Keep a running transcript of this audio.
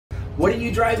What are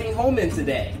you driving home in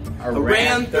today? A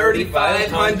Ram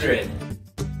 3500.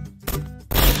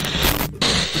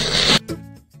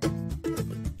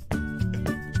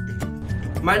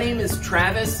 My name is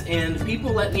Travis, and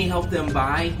people let me help them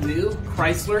buy new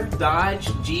Chrysler, Dodge,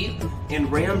 Jeep,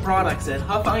 and Ram products at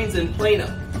Huffines in Plano.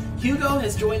 Hugo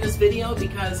has joined this video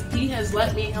because he has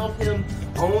let me help him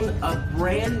own a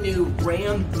brand new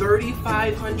Ram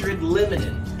 3500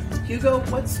 Limited. Hugo,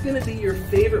 what's going to be your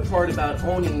favorite part about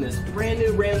owning this brand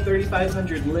new Ram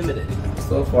 3500 Limited?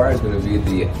 So far, it's going to be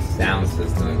the sound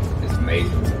system. It's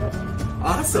amazing.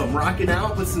 Awesome, rocking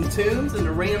out with some tunes in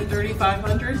the Ram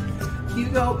 3500.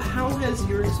 Hugo, how has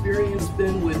your experience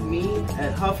been with me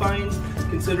at Huffines,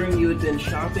 considering you had been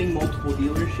shopping multiple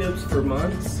dealerships for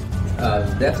months?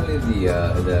 Definitely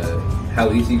the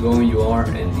how easygoing you are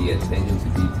and the attention to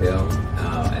detail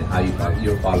and how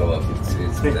your follow up.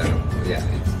 Yeah,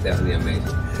 it's definitely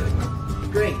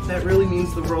amazing. Great, that really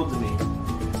means the world to me.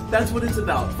 That's what it's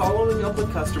about, following up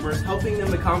with customers, helping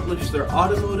them accomplish their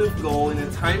automotive goal in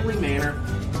a timely manner,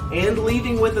 and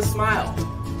leaving with a smile.